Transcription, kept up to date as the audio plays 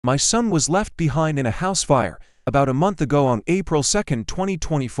My son was left behind in a house fire about a month ago on April 2nd,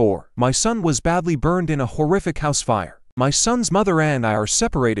 2024. My son was badly burned in a horrific house fire. My son's mother and I are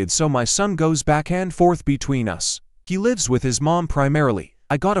separated, so my son goes back and forth between us. He lives with his mom primarily.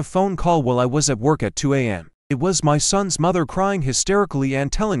 I got a phone call while I was at work at 2 a.m. It was my son's mother crying hysterically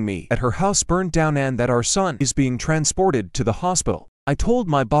and telling me that her house burned down and that our son is being transported to the hospital. I told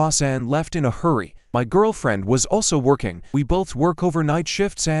my boss and left in a hurry. My girlfriend was also working. We both work overnight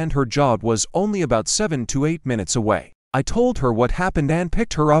shifts and her job was only about 7 to 8 minutes away. I told her what happened and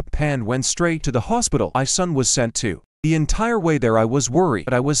picked her up and went straight to the hospital my son was sent to. The entire way there I was worried,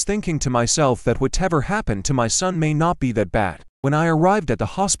 but I was thinking to myself that whatever happened to my son may not be that bad. When I arrived at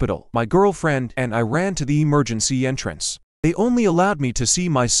the hospital, my girlfriend and I ran to the emergency entrance. They only allowed me to see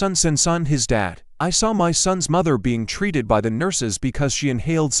my son since I'm his dad. I saw my son's mother being treated by the nurses because she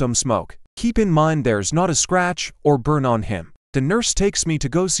inhaled some smoke. Keep in mind there's not a scratch or burn on him. The nurse takes me to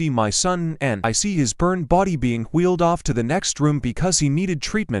go see my son and I see his burned body being wheeled off to the next room because he needed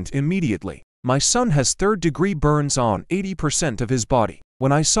treatment immediately. My son has third-degree burns on 80% of his body.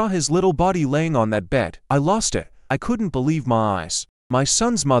 When I saw his little body laying on that bed, I lost it. I couldn't believe my eyes. My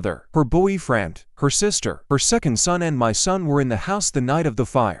son's mother, her boyfriend, her sister, her second son and my son were in the house the night of the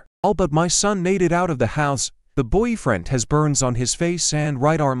fire. All but my son made it out of the house. The boyfriend has burns on his face and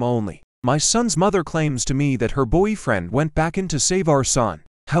right arm only. My son's mother claims to me that her boyfriend went back in to save our son.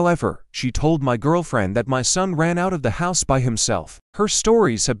 However, she told my girlfriend that my son ran out of the house by himself. Her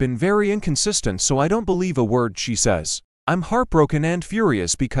stories have been very inconsistent, so I don't believe a word she says. I'm heartbroken and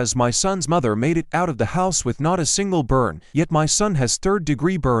furious because my son's mother made it out of the house with not a single burn, yet my son has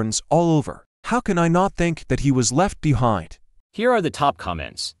third-degree burns all over. How can I not think that he was left behind? Here are the top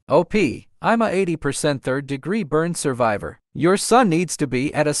comments. OP, I'm a 80% third-degree burn survivor. Your son needs to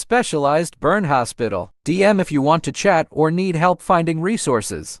be at a specialized burn hospital. DM if you want to chat or need help finding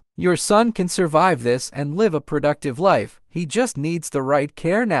resources. Your son can survive this and live a productive life. He just needs the right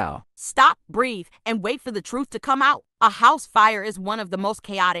care now. Stop, breathe, and wait for the truth to come out. A house fire is one of the most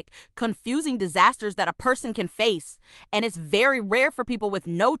chaotic, confusing disasters that a person can face, and it's very rare for people with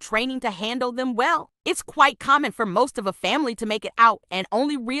no training to handle them well. It's quite common for most of a family to make it out and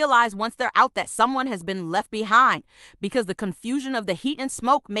only realize once they're out that someone has been left behind, because the confusion of the heat and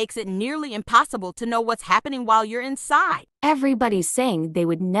smoke makes it nearly impossible to know what's happening while you're inside. Everybody's saying they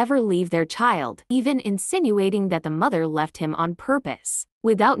would never leave their child, even insinuating that the mother left him on purpose.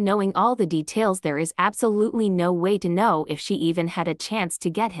 Without knowing all the details, there is absolutely no way to know if she even had a chance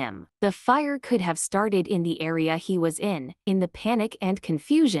to get him. The fire could have started in the area he was in. In the panic and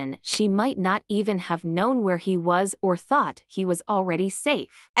confusion, she might not even have known where he was or thought he was already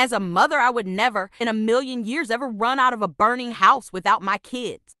safe. As a mother, I would never in a million years ever run out of a burning house without my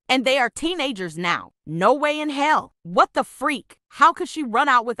kids. And they are teenagers now. No way in hell. What the freak? How could she run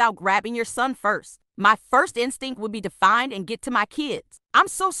out without grabbing your son first? My first instinct would be to find and get to my kids. I'm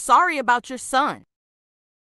so sorry about your son.